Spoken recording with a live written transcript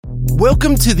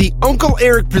Welcome to the Uncle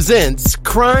Eric Presents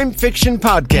Crime Fiction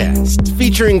Podcast,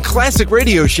 featuring classic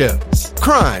radio shows,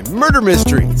 crime, murder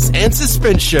mysteries, and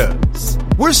suspense shows.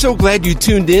 We're so glad you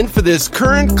tuned in for this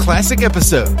current classic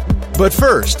episode. But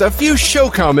first, a few show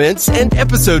comments and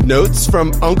episode notes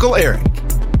from Uncle Eric.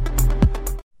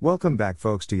 Welcome back,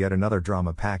 folks, to yet another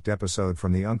drama-packed episode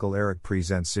from the Uncle Eric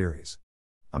Presents series.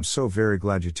 I'm so very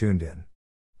glad you tuned in.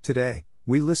 Today,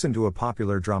 we listen to a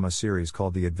popular drama series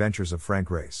called The Adventures of Frank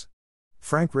Race.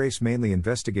 Frank Race mainly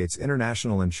investigates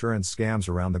international insurance scams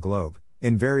around the globe,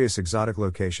 in various exotic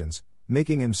locations,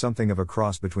 making him something of a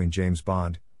cross between James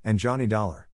Bond and Johnny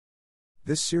Dollar.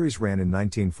 This series ran in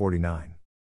 1949.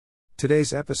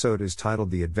 Today's episode is titled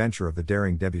The Adventure of the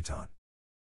Daring Debutante.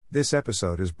 This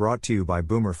episode is brought to you by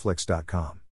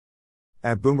BoomerFlix.com.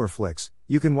 At BoomerFlix,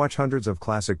 you can watch hundreds of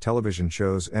classic television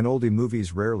shows and oldie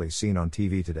movies rarely seen on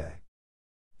TV today.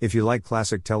 If you like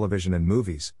classic television and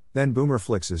movies, then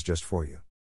BoomerFlix is just for you.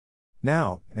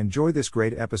 Now, enjoy this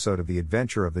great episode of The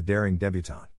Adventure of the Daring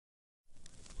Debutante.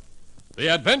 The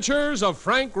Adventures of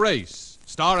Frank Race,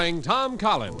 starring Tom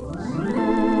Collins.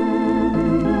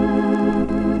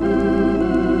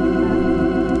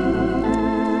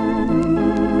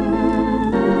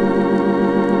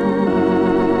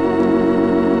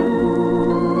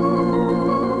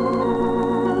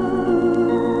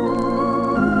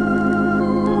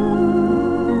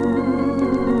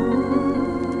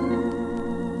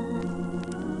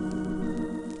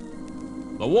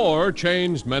 The war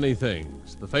changed many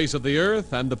things, the face of the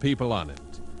earth and the people on it.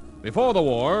 Before the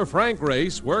war, Frank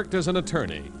Race worked as an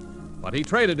attorney, but he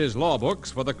traded his law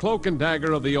books for the cloak and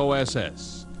dagger of the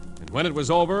OSS. And when it was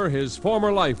over, his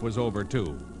former life was over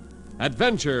too.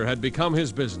 Adventure had become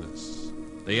his business.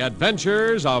 The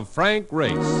Adventures of Frank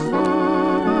Race.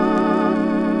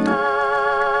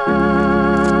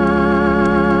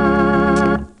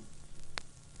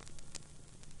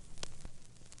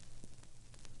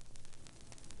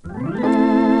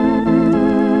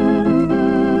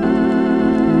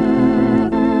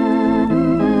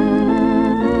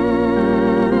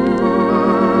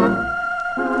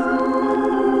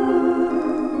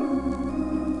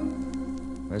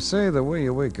 They say the way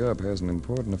you wake up has an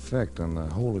important effect on the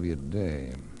whole of your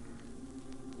day.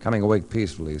 Coming awake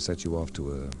peacefully sets you off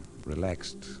to a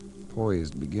relaxed,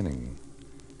 poised beginning.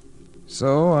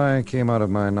 So I came out of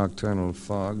my nocturnal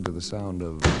fog to the sound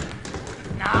of...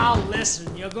 Now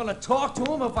listen, you're gonna talk to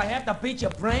him if I have to beat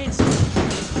your brains?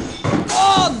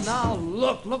 Oh, now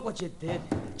look what you did.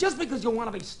 Just because you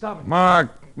want to be stubborn.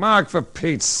 Mark, for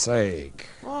Pete's sake.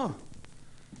 Oh,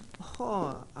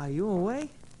 are you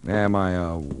awake? Am I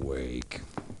awake?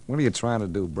 What are you trying to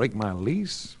do, break my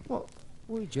lease? Well,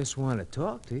 we just want to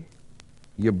talk to you.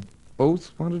 You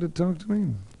both wanted to talk to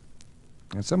me?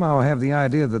 And somehow I have the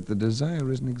idea that the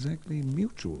desire isn't exactly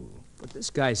mutual. But this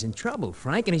guy's in trouble,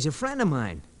 Frank, and he's a friend of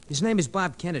mine. His name is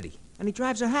Bob Kennedy, and he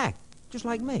drives a hack, just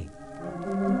like me.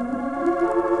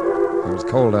 It was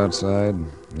cold outside,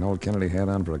 and all Kennedy had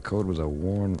on for a coat was a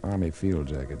worn Army field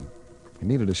jacket. He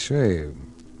needed a shave.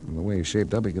 And the way he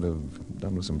shaped up, he could have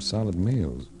done with some solid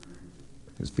meals.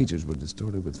 His features were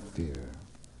distorted with fear.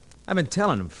 I've been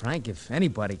telling him, Frank, if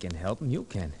anybody can help him, you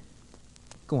can.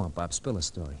 Go on, Bob, spill a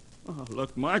story. Oh,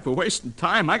 look, Mark, we're wasting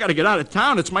time. I gotta get out of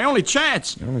town. It's my only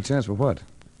chance. Your only chance for what?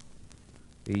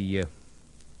 He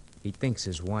thinks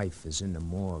his wife is in the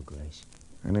morgue, Grace.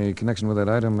 Any connection with that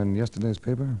item in yesterday's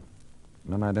paper?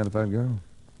 An unidentified girl?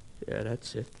 Yeah,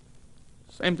 that's it.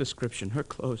 Same description, her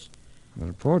clothes. The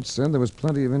report said there was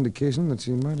plenty of indication that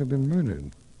she might have been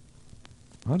murdered.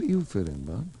 How do you fit in,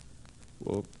 Bob?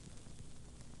 Well,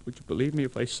 would you believe me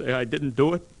if I say I didn't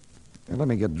do it? Now, let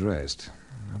me get dressed.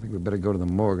 I think we'd better go to the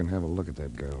morgue and have a look at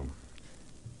that girl.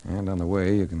 And on the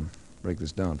way, you can break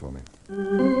this down for me.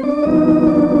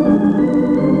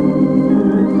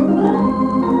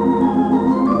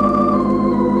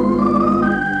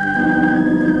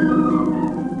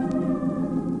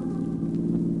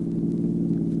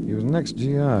 He was an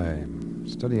ex-GI,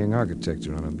 studying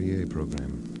architecture on a BA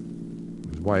program.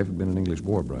 His wife had been an English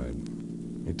war bride.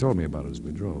 He told me about it as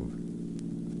we drove.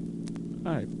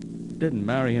 I didn't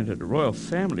marry into the royal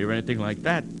family or anything like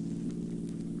that.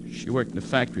 She worked in the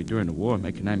factory during the war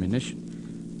making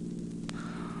ammunition.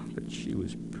 But she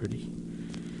was pretty.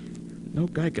 No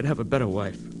guy could have a better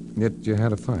wife. Yet you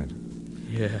had a fight.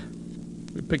 Yeah.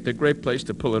 We picked a great place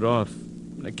to pull it off.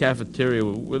 In a cafeteria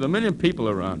with a million people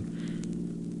around.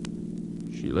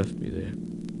 She left me there.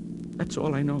 That's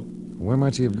all I know. Where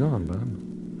might she have gone, Bob?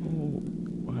 Oh,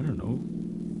 I don't know.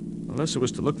 Unless it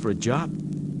was to look for a job.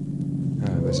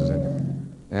 This is it.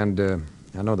 And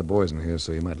I know the boys in here,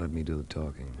 so you might let me do the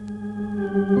talking.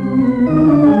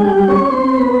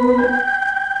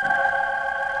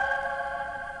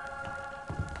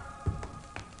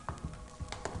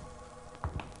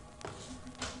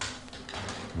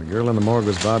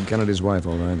 was Bob Kennedy's wife,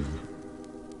 all right.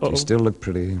 Oh. She still looked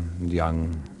pretty and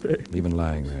young, even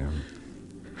lying there.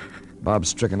 Bob's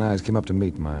stricken eyes came up to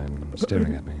meet mine,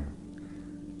 staring at me.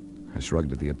 I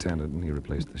shrugged at the attendant, and he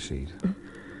replaced the sheet.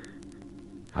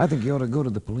 I think you ought to go to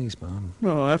the police, Bob.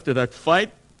 Oh, after that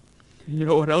fight, you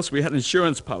know what else? We had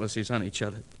insurance policies on each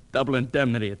other. Double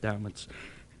indemnity endowments.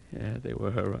 Yeah, they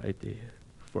were her idea.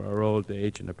 For our old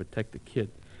age and to protect the kid.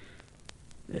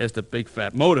 There's the big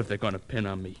fat motive they're going to pin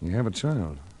on me. You have a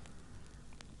child.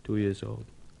 2 years old.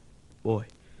 Boy.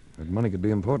 That money could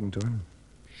be important to him.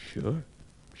 Sure.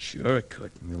 Sure it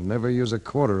could. He'll never use a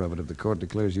quarter of it if the court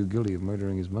declares you guilty of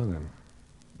murdering his mother.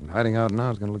 And hiding out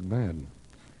now is going to look bad.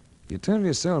 You turn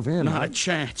yourself in. Not a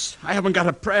chance. I haven't got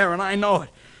a prayer, and I know it.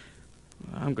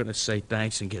 I'm going to say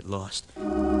thanks and get lost.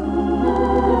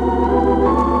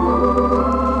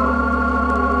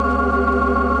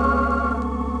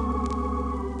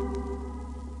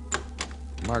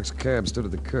 Mark's cab stood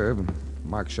at the curb.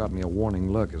 Mark shot me a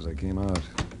warning look as I came out.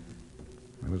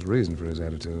 There was a reason for his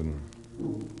attitude.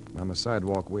 On the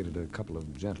sidewalk waited a couple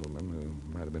of gentlemen who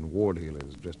might have been ward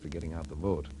heelers dressed for getting out the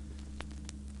vote.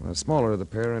 The smaller of the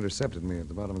pair intercepted me at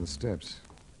the bottom of the steps.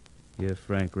 You're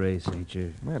Frank Race, ain't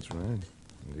you? That's right.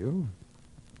 And you?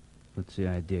 What's the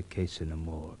idea case in the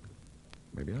morgue?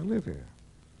 Maybe I live here.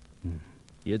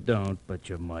 You don't, but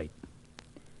you might.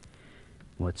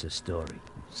 What's the story?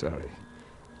 Sorry.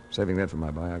 Saving that for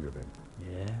my biography.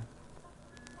 Yeah?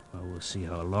 Well, we'll see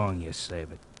how long you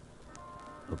save it.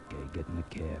 Okay, get in the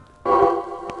cab.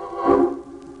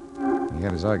 He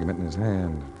had his argument in his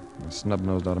hand, a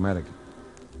snub-nosed automatic.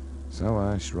 So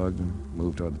I shrugged and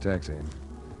moved toward the taxi.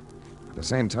 At the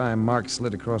same time, Mark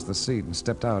slid across the seat and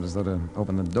stepped out as though to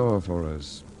open the door for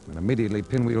us, and immediately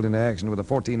pinwheeled into action with a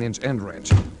 14-inch end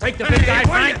wrench. Take the big guy,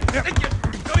 Frank.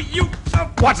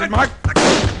 Watch it, Mark!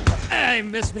 Hey,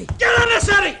 miss me. Get on the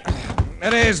city!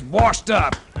 It is washed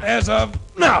up as of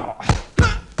now.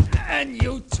 And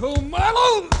you too,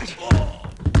 Marlowe!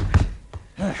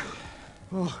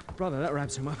 Oh, brother, that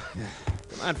wraps him up.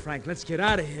 Come on, Frank, let's get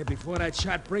out of here before that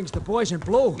shot brings the boys in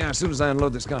blue. Yeah, as soon as I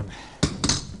unload this gun.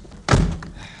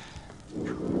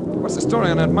 What's the story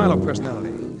on that Milo personality?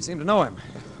 You seem to know him.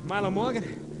 Milo Morgan?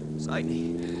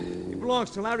 Sighty. He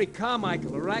belongs to Larry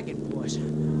Carmichael, the racket boss.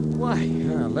 Why?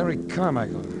 Yeah, Larry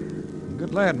Carmichael.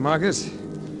 Good lad, Marcus.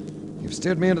 You've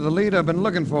steered me into the lead I've been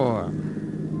looking for.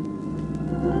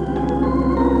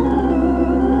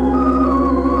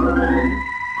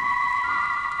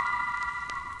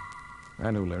 I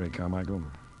knew Larry Carmichael.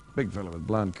 Big fellow with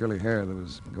blonde curly hair that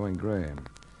was going gray.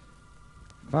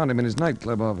 Found him in his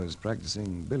nightclub office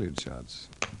practicing billiard shots.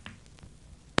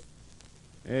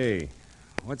 Hey,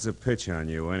 what's the pitch on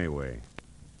you anyway?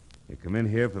 You come in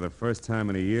here for the first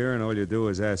time in a year and all you do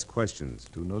is ask questions.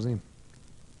 Too nosy?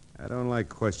 I don't like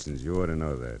questions. You ought to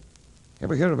know that.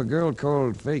 Ever hear of a girl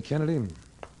called Fay Kennedy?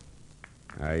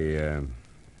 I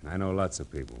know lots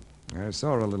of people. I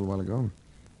saw her a little while ago.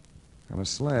 On a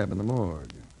slab in the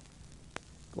morgue.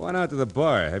 Go on out to the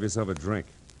bar. Have yourself a drink.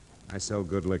 I sell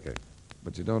good liquor.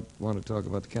 But you don't want to talk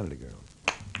about the Kennedy girl.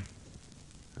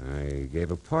 I gave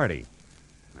a party.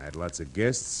 I had lots of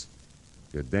guests.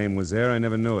 Your dame was there. I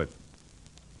never knew it.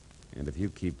 And if you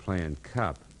keep playing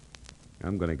cop,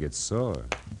 I'm going to get sore.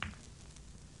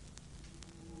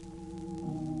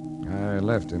 I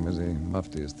left him as he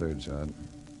muffed his third shot,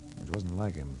 which wasn't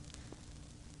like him.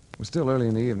 It was still early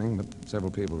in the evening, but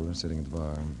several people were sitting at the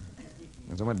bar.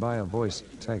 As I went by, a voice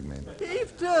tagged me.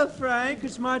 Beef too, Frank.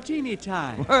 It's martini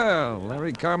time. Well,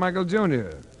 Larry Carmichael,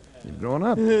 Jr. You've grown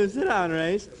up. Sit down,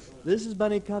 Race. This is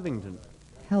Bunny Covington.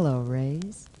 Hello,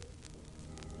 Rays.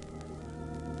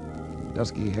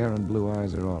 Dusky hair and blue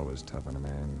eyes are always tough on a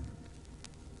man.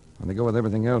 When they go with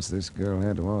everything else this girl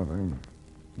had to offer,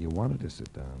 you wanted to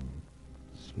sit down.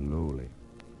 Slowly.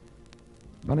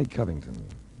 Bunny Covington,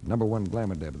 #1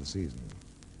 glamour deb of the season.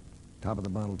 Top of the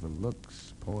bottle for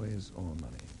looks, poise, or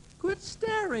money. Quit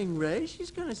staring, Ray. She's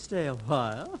going to stay a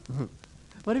while.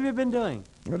 What have you been doing?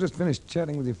 I just finished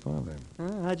chatting with your father.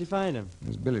 How'd you find him?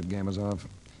 His billiard game was off.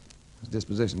 His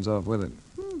disposition's off with it.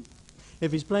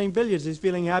 If he's playing billiards, he's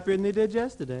feeling happier than he did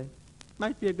yesterday.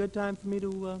 Might be a good time for me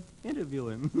to interview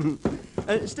him.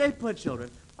 Stay put, children.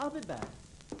 I'll be back.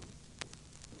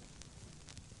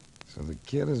 So the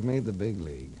kid has made the big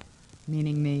league.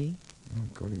 Meaning me?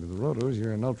 According to the Rotos,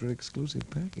 you're an ultra-exclusive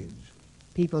package.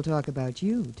 People talk about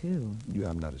you, too.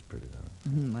 I'm not as pretty,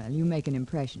 though. Well, you make an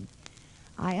impression.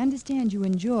 I understand you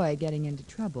enjoy getting into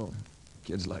trouble.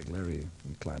 Kids like Larry are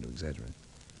inclined to exaggerate.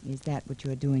 Is that what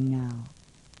you're doing now?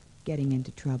 Getting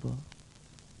into trouble?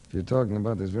 If you're talking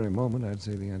about this very moment, I'd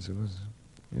say the answer was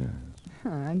yes.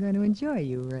 I'm going to enjoy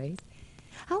you, Race.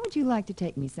 How would you like to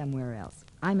take me somewhere else?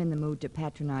 I'm in the mood to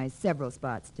patronize several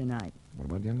spots tonight. What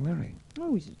about young Larry?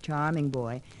 Oh, he's a charming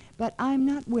boy, but I'm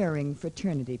not wearing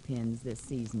fraternity pins this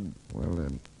season. Well, I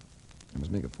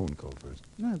must make a phone call first.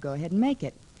 Well, go ahead and make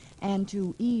it. And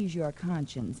to ease your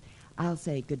conscience, I'll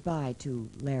say goodbye to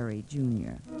Larry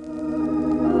Jr.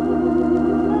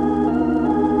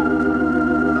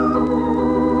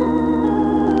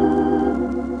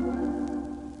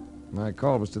 My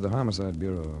call was to the Homicide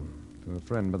Bureau, to a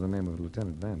friend by the name of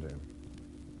Lieutenant Vander.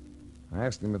 I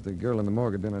asked him if the girl in the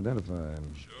morgue had been identified.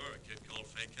 Sure, a kid called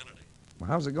Faye Kennedy. Well,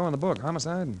 how's it go in the book?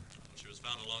 Homicide? Well, she was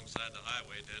found alongside the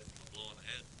highway, dead from a blow on the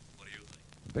head. What do you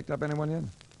think? Picked up anyone yet?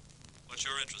 What's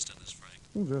your interest in this, Frank?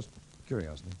 Oh, just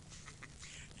curiosity.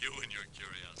 You and your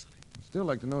curiosity. I'd still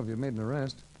like to know if you've made an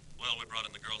arrest. Well, we brought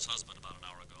in the girl's husband about an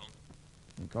hour ago.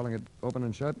 And calling it open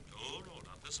and shut? Oh, no,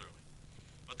 not this early.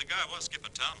 But the guy was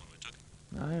skipping town when we took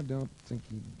him. I don't think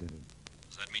he did it.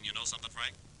 Does that mean you know something,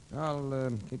 Frank? I'll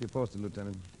keep you posted,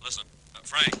 Lieutenant. Listen,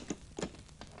 Frank.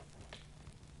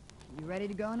 You ready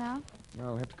to go now?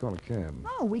 I'll have to call a cab.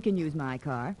 Oh, we can use my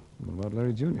car. What about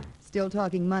Larry Jr.? Still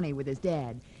talking money with his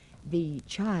dad. The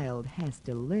child has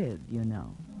to live, you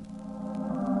know.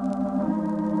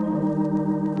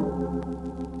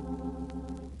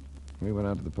 We went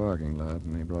out to the parking lot,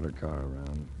 and they brought her car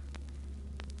around.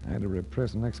 I had to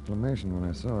repress an exclamation when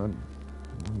I saw it.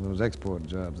 One of those export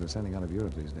jobs they're sending out of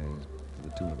Europe these days, to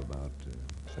the tune of about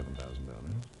 $7,000.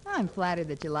 I'm flattered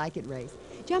that you like it, Race.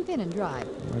 Jump in and drive.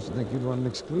 I should think you'd want an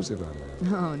exclusive on that.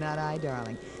 No, not I,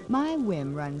 darling. My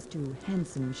whim runs to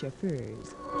handsome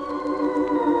chauffeurs.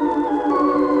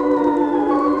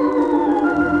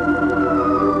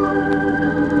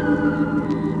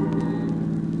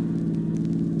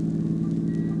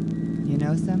 You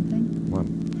know something? What?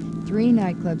 3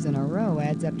 nightclubs in a row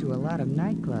adds up to a lot of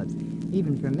nightclubs,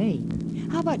 even for me.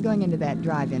 How about going into that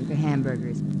drive-in for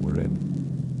hamburgers? We're in.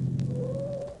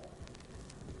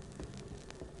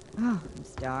 Oh, I'm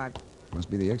starved. Must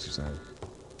be the exercise.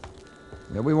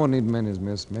 Yeah, we won't need menus,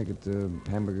 miss. Make it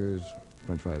hamburgers,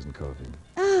 french fries, and coffee.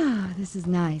 Ah, this is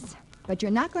nice. But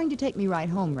you're not going to take me right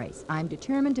home, Race. I'm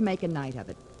determined to make a night of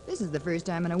it. This is the first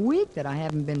time in a week that I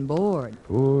haven't been bored.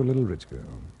 Poor little rich girl.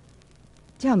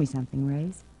 Tell me something,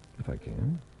 Race. If I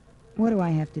can. What do I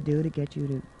have to do to get you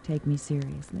to take me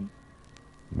seriously?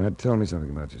 You might tell me something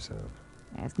about yourself.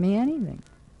 Ask me anything.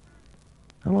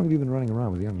 How long have you been running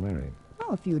around with young Larry?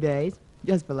 Oh, a few days.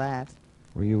 Just for laughs.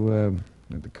 Were you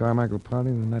at the Carmichael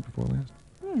party the night before last?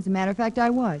 Oh, as a matter of fact, I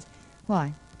was.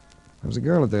 Why? There was a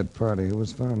girl at that party who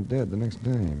was found dead the next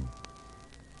day.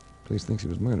 Police think she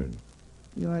was murdered.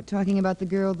 You're talking about the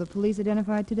girl the police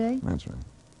identified today? That's right.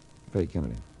 Faye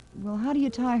Kennedy. Well, how do you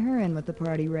tie her in with the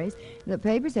party, Race? The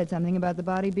paper said something about the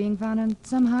body being found on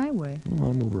some highway. Well,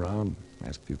 I'll move around,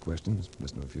 ask a few questions,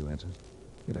 listen to a few answers.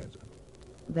 Get answers.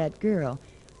 That girl,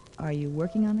 are you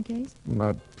working on the case?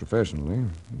 Not professionally.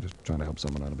 I'm just trying to help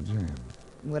someone out of a jam.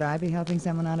 Would I be helping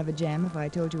someone out of a jam if I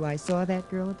told you I saw that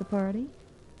girl at the party?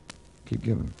 Keep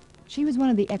giving. She was one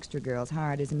of the extra girls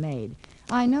hired as a maid.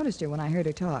 I noticed her when I heard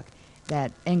her talk.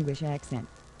 That English accent.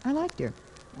 I liked her.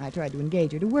 I tried to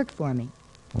engage her to work for me.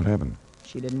 What happened?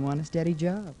 She didn't want a steady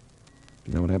job.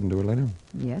 Do you know what happened to her later?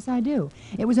 Yes, I do.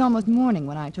 It was almost morning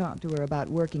when I talked to her about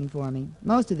working for me.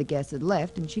 Most of the guests had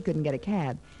left, and she couldn't get a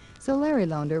cab. So Larry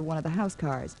loaned her one of the house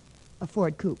cars, a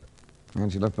Ford Coupe. And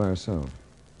she left by herself.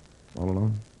 All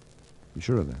alone? You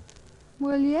sure of that?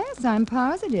 Well, yes, I'm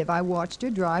positive. I watched her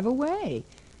drive away.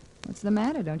 What's the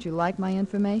matter? Don't you like my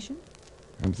information?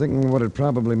 I'm thinking what it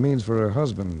probably means for her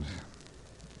husband.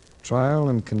 Trial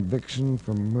and conviction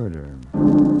for murder.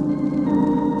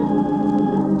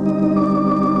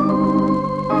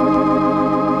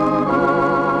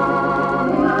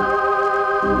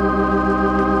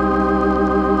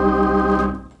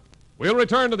 We'll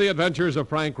return to the adventures of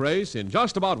Frank Race in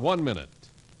just about 1 minute.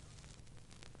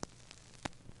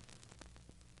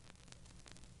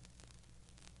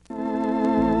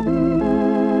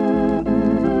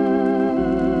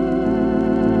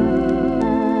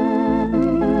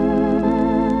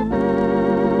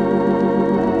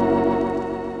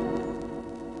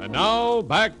 And now,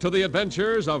 back to the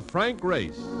adventures of Frank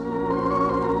Race.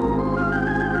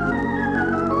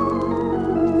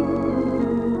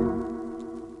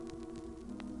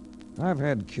 I've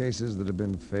had cases that have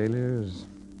been failures,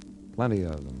 plenty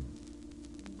of them.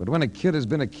 But when a kid has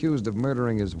been accused of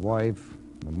murdering his wife,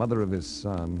 the mother of his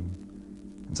son,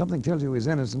 and something tells you he's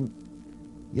innocent,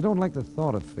 you don't like the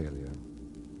thought of failure.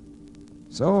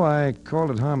 So I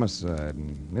called it homicide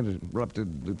and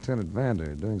interrupted Lieutenant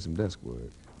Vander doing some desk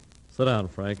work. Sit down,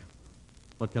 Frank.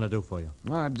 What can I do for you?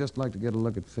 I'd just like to get a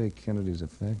look at Faye Kennedy's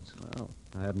effects. Well,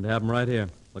 I happen to have them right here.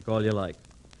 Look all you like.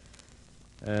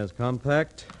 There's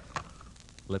compact,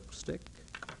 lipstick,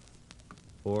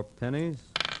 4 pennies,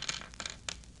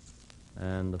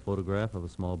 and a photograph of a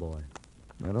small boy.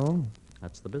 That all?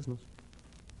 That's the business.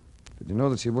 Did you know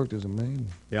that she worked as a maid?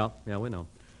 Yeah, we know.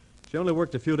 She only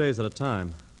worked a few days at a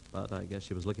time, but I guess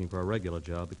she was looking for a regular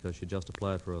job because she just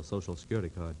applied for a Social Security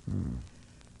card.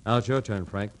 Now it's your turn,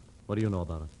 Frank. What do you know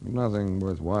about it? Nothing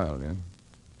worthwhile yet.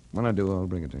 When I do, I'll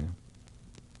bring it to you.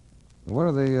 Where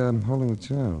are they holding the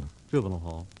child? Juvenile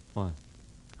hall. Why?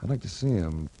 I'd like to see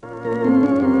him.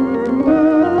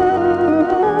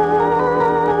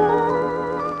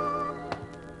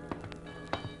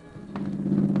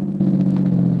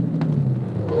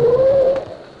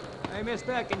 Hey,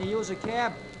 mister, can you use a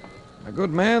cab? A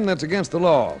good man, that's against the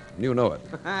law. You know it.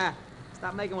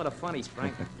 Stop making with the funnies,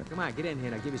 Frank. Come on, get in here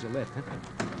and I'll give you a lift.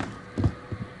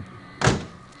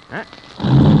 I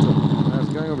was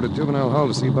going over to Juvenile Hall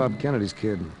to see Bob Kennedy's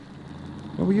kid.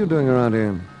 What were you doing around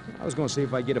here? I was going to see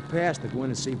if I get a pass to go in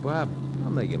and see Bob.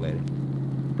 I'll make it later.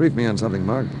 Brief me on something,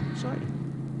 Mark. Sorry.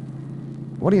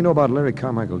 What do you know about Larry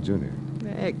Carmichael, Jr.?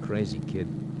 Crazy kid.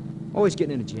 Always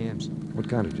getting into jams. What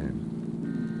kind of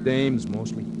jams? Dames,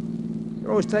 mostly.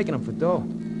 They're always taking them for dough.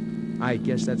 I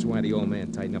guess that's why the old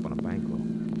man tightened up on a bankroll.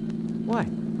 Why?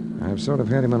 I've sort of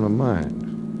had him on my mind.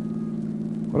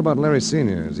 What about Larry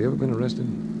Sr.? Has he ever been arrested?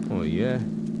 Oh, yeah.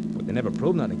 But they never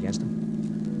proved nothing against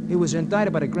him. He was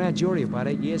indicted by the grand jury about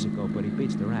 8 years ago, but he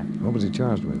beats the rap. What was he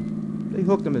charged with? They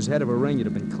hooked him as head of a ring that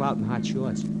had been clouting hot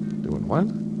shorts. Doing what?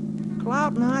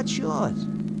 Clouting hot shorts.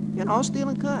 You know,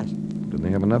 stealing cars. Didn't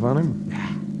they have enough on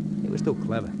him? He was too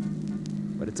clever.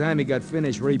 By the time he got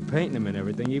finished repainting them and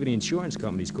everything, even the insurance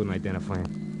companies couldn't identify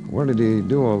him. Where did he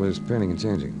do all this painting and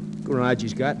changing? Garage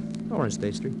he's got, or on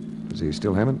State Street. Does he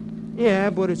still have it? Yeah,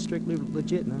 but it's strictly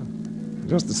legit now.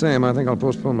 Just the same, I think I'll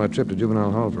postpone my trip to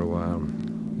Juvenile Hall for a while.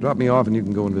 Drop me off and you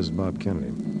can go and visit Bob Kennedy.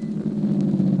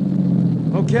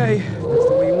 Okay, that's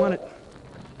the way you want it.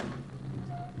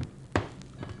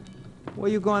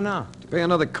 Where you going now? To pay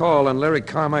another call on Larry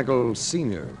Carmichael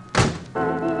Sr.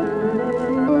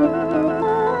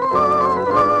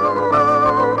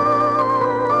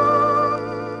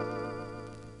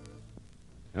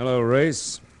 Hello,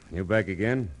 Race. You back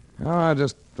again? Oh, I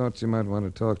just thought you might want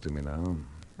to talk to me now.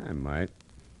 I might.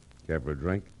 Care for a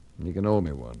drink? You can owe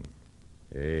me one.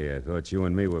 Hey, I thought you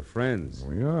and me were friends.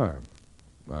 We are,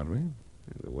 aren't we?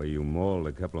 The way you mauled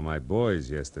a couple of my boys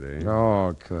yesterday.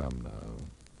 Oh, come now.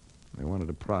 They wanted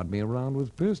to prod me around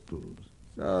with pistols.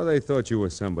 So they thought you were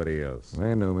somebody else.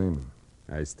 They knew me.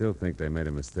 I still think they made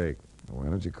a mistake. Why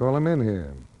don't you call them in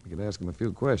here? You could ask them a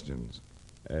few questions.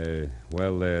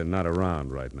 Well, they're not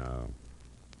around right now.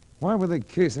 Why were they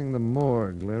casing the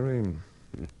morgue, Larry?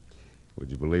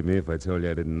 Would you believe me if I told you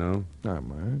I didn't know? I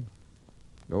might.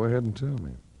 Go ahead and tell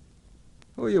me.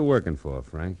 Who are you working for,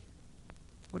 Frank?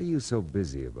 What are you so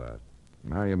busy about?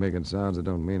 Now you're making sounds that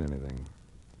don't mean anything.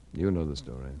 You know the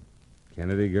story.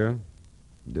 Kennedy girl?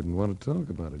 Didn't want to talk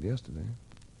about it yesterday.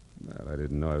 Well, I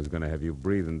didn't know I was going to have you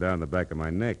breathing down the back of my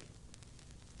neck.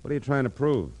 What are you trying to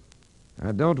prove?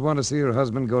 I don't want to see her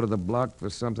husband go to the block for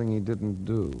something he didn't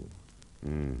do.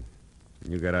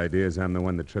 You got ideas I'm the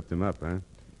one that tripped him up, huh?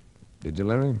 Did you,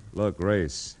 Larry? Look,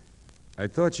 Race, I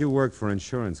thought you worked for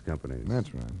insurance companies.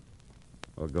 That's right.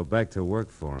 Well, go back to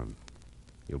work for them.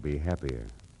 You'll be happier.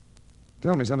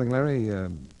 Tell me something, Larry.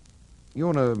 You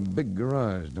own a big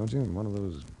garage, don't you? One of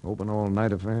those open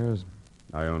all-night affairs?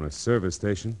 I own a service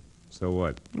station. So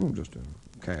what? Oh, just a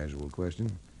casual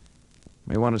question.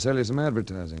 May want to sell you some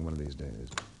advertising one of these days.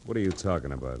 What are you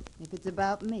talking about? If it's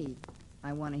about me,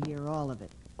 I want to hear all of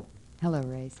it. Hello,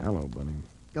 Race. Hello, Bunny.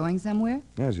 Going somewhere?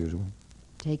 As usual.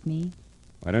 Take me?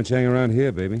 Why don't you hang around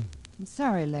here, baby? I'm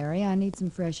sorry, Larry. I need some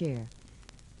fresh air.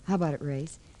 How about it,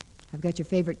 Race? I've got your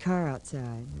favorite car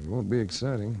outside. It won't be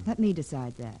exciting. Let me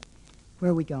decide that.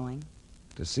 Where are we going?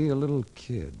 To see a little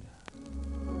kid.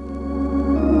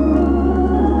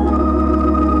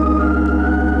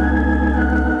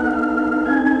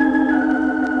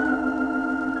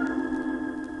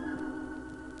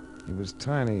 He was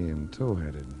tiny and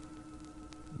tow-headed.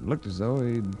 It looked as though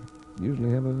he'd usually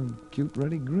have a cute,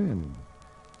 ready grin.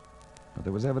 But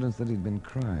there was evidence that he'd been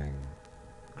crying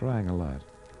a lot.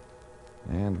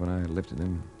 And when I lifted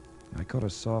him, I caught a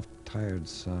soft, tired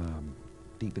sob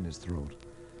deep in his throat.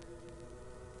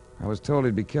 I was told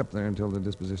he'd be kept there until the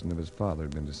disposition of his father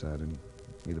had been decided,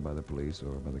 either by the police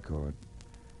or by the court.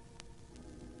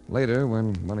 Later,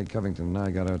 when Bunny Covington and I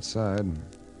got outside,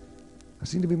 there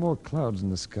seemed to be more clouds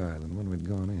in the sky than when we'd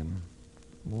gone in.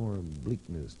 More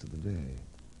bleakness to the day.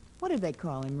 What did they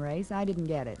call him, Race? I didn't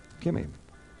get it. Kimmy.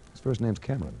 His first name's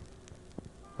Cameron.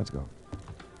 Let's go.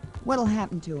 What'll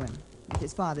happen to him if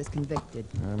his father's convicted?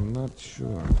 I'm not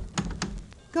sure.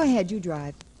 Go ahead, you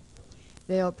drive.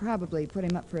 They'll probably put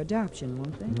him up for adoption,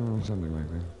 won't they? Oh, something like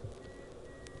that.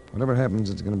 Whatever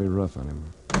happens, it's going to be rough on him.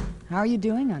 How are you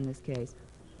doing on this case?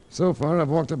 So far, I've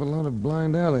walked up a lot of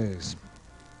blind alleys.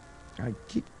 I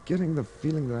keep getting the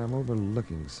feeling that I'm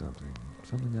overlooking something.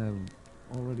 Something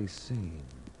I've already seen.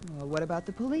 Well, what about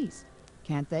the police?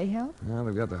 Can't they help? Well,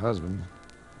 they've got the husband.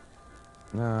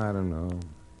 No, I don't know.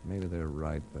 Maybe they're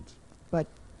right, but... But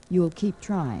you'll keep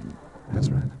trying. That's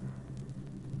right.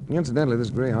 Incidentally, this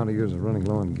Greyhound of yours is running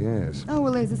low on gas. Oh,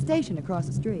 well, there's a station across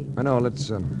the street. I know. Let's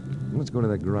go to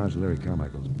that garage of Larry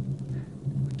Carmichael's.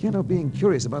 I can't help being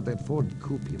curious about that Ford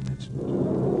coupe you mentioned.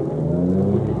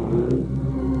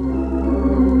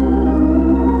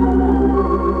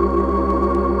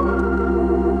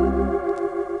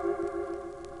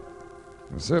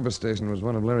 The service station was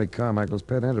one of Larry Carmichael's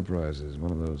pet enterprises,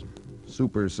 one of those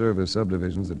super service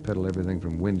subdivisions that peddle everything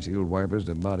from windshield wipers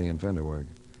to body and fender work.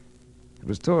 It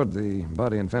was toward the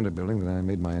body and fender building that I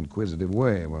made my inquisitive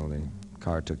way. Well, the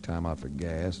car took time out for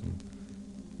gas, and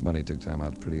Bunny took time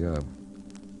out to pretty up.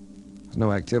 There's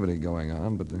no activity going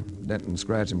on, but the Dent and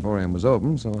Scratch Emporium was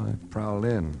open, so I prowled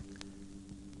in.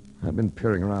 I'd been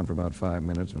peering around for about 5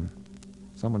 minutes when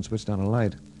someone switched on a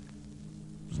light. It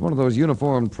was one of those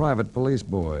uniformed private police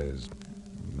boys.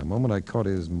 And the moment I caught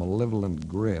his malevolent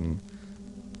grin,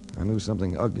 I knew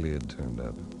something ugly had turned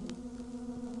up.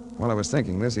 While I was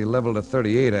thinking this, he leveled a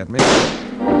 .38 at me.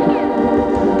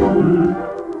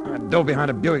 I dove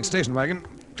behind a Buick station wagon,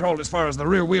 crawled as far as the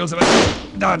rear wheels of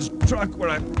a Dodge truck, where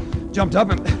I jumped up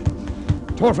and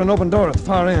tore for an open door at the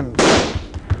far end.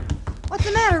 What's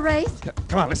the matter, Race?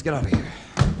 Come on, let's get out of here.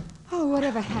 Oh,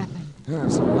 whatever happened?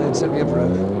 Some lad set me up for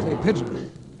a clay pigeon.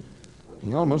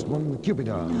 He almost won the Cupid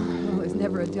dog. Oh, there's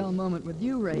never a dull moment with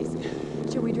you, Race.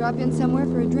 Shall we drop in somewhere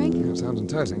for a drink? It sounds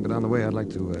enticing, but on the way I'd like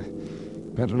to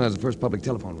patronize the first public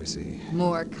telephone we see.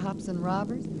 More cops and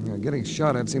robbers? Getting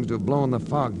shot at seems to have blown the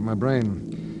fog from my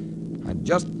brain. I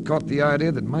just caught the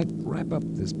idea that might wrap up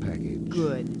this package.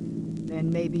 Good.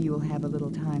 Then maybe you'll have a little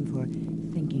time for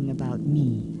thinking about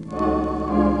me.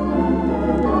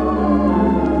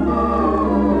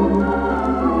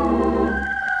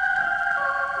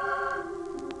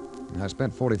 I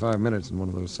spent 45 minutes in one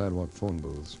of those sidewalk phone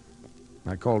booths.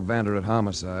 I called Vander at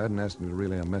Homicide and asked him to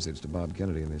relay a message to Bob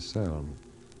Kennedy in his cell.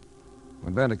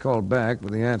 When Vander called back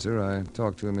with the answer, I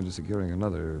talked to him into securing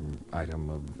another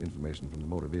item of information from the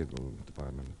motor vehicle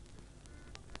department.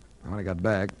 And when I got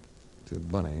back to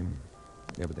Bunny,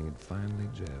 everything had finally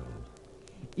gelled.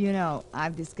 You know,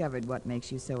 I've discovered what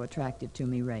makes you so attractive to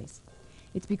me, Race.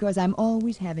 It's because I'm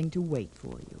always having to wait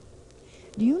for you.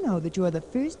 Do you know that you're the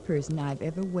first person I've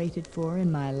ever waited for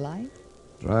in my life?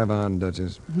 Drive on,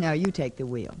 Duchess. Now, you take the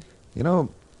wheel. You know,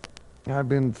 I've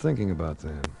been thinking about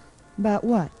that. About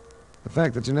what? The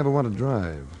fact that you never want to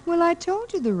drive. Well, I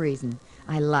told you the reason.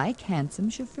 I like handsome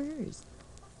chauffeurs.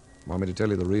 Want me to tell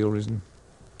you the real reason?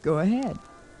 Go ahead.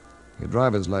 Your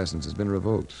driver's license has been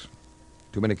revoked.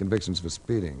 Too many convictions for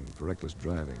speeding, for reckless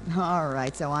driving. All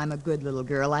right, so I'm a good little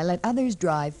girl. I let others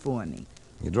drive for me.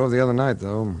 You drove the other night,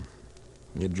 though.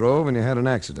 You drove and you had an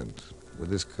accident with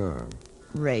this car.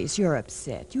 Race, you're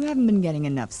upset. You haven't been getting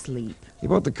enough sleep. You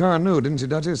bought the car new, didn't you,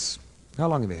 Duchess? How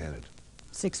long have you had it?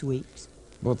 6 weeks.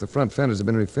 Both the front fenders have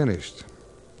been refinished.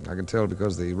 I can tell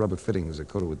because the rubber fittings are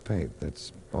coated with paint.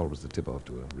 That's always the tip-off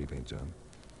to a repaint job.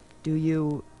 Do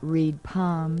you read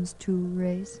palms, too,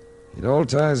 Race? It all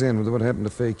ties in with what happened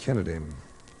to Faye Kennedy.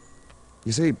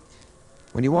 You see,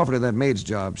 when you offered her that maid's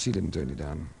job, she didn't turn you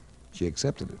down. She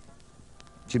accepted it.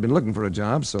 She'd been looking for a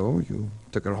job, so you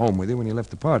took her home with you when you left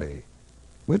the party.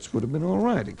 Which would have been all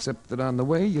right, except that on the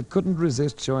way, you couldn't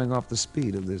resist showing off the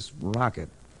speed of this rocket.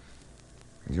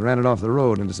 You ran it off the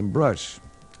road into some brush.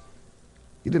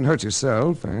 You didn't hurt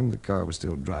yourself, and the car was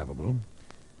still drivable.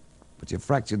 But you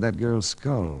fractured that girl's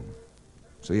skull.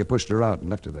 So you pushed her out and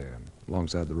left her there,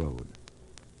 alongside the road.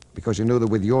 Because you knew that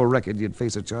with your record, you'd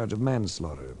face a charge of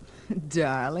manslaughter.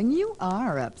 Darling, you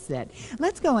are upset.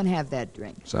 Let's go and have that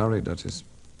drink. Sorry, Duchess.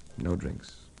 No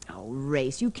drinks. Oh,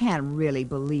 Race, you can't really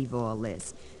believe all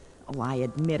this. Oh, I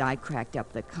admit I cracked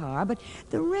up the car, but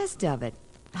the rest of it...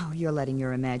 Oh, you're letting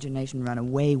your imagination run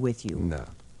away with you. No.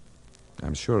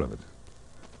 I'm sure of it.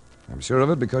 I'm sure of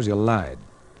it because you lied.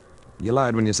 You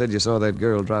lied when you said you saw that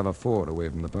girl drive a Ford away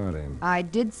from the party. I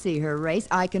did see her, Race.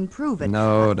 I can prove it.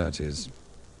 No, Duchess.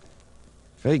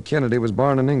 Faye Kennedy was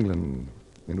born in England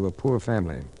into a poor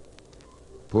family.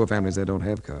 Poor families, they don't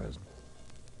have cars.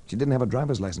 She didn't have a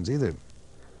driver's license either.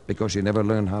 because she never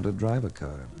learned how to drive a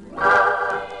car.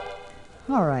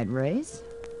 All right, Race.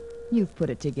 You've put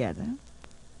it together.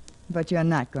 But you're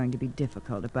not going to be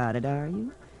difficult about it, are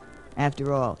you?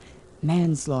 After all,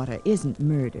 manslaughter isn't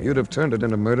murder. You'd have turned it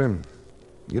into murder.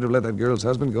 You'd have let that girl's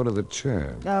husband go to the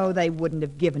chair. Oh, they wouldn't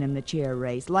have given him the chair,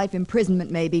 Race. Life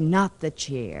imprisonment, maybe, not the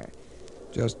chair.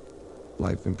 Just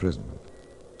life imprisonment.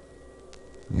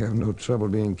 You have no trouble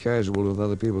being casual with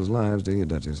other people's lives, do you,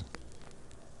 Duchess?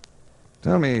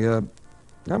 Tell me,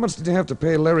 how much did you have to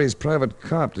pay Larry's private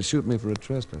cop to shoot me for a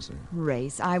trespasser?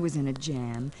 Race, I was in a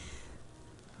jam.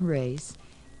 Race,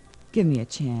 give me a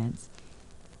chance.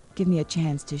 Give me a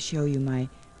chance to show you my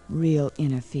real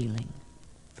inner feeling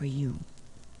for you.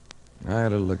 I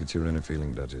had a look at your inner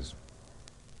feeling, Duchess,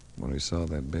 when we saw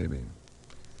that baby.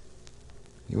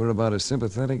 You were about as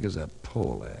sympathetic as a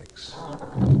poleaxe.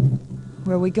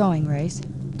 Where are we going, Race?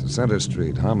 To Center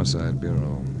Street, Homicide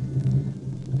Bureau.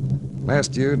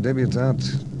 Last year,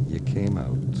 debutante, you came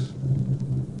out.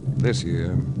 This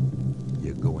year,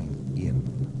 you're going in.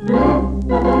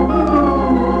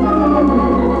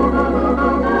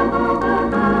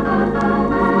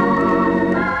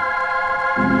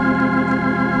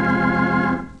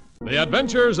 The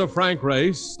Adventures of Frank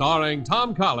Race, starring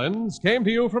Tom Collins, came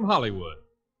to you from Hollywood.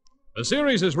 The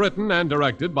series is written and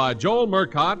directed by Joel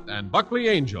Murcott and Buckley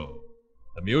Angel.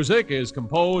 The music is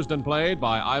composed and played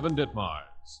by Ivan Ditmars.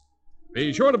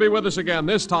 Be sure to be with us again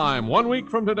this time, 1 week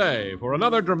from today, for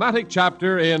another dramatic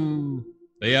chapter in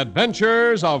The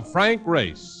Adventures of Frank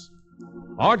Race.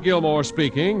 Art Gilmore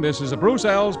speaking. This is a Bruce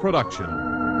Ells production.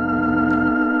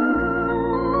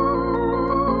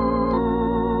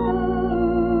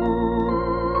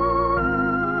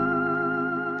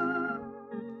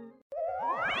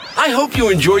 I hope you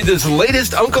enjoyed this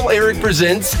latest Uncle Eric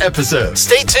Presents episode.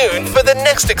 Stay tuned for the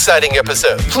next exciting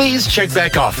episode. Please check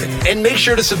back often and make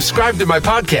sure to subscribe to my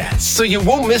podcast so you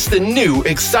won't miss the new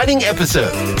exciting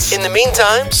episodes. In the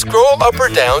meantime, scroll up or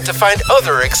down to find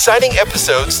other exciting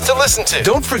episodes to listen to.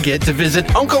 Don't forget to visit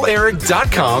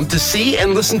UncleEric.com to see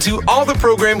and listen to all the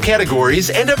program categories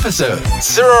and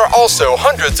episodes. There are also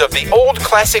hundreds of the old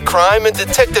classic crime and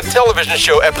detective television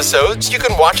show episodes you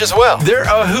can watch as well. They're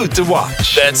a hoot to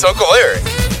watch. That's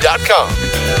UncleEric.com.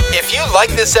 If you like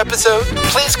this episode,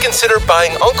 please consider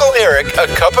buying Uncle Eric a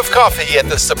cup of coffee at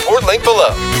the support link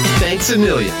below. Thanks a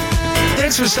million.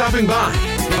 Thanks for stopping by.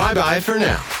 Bye-bye for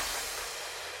now.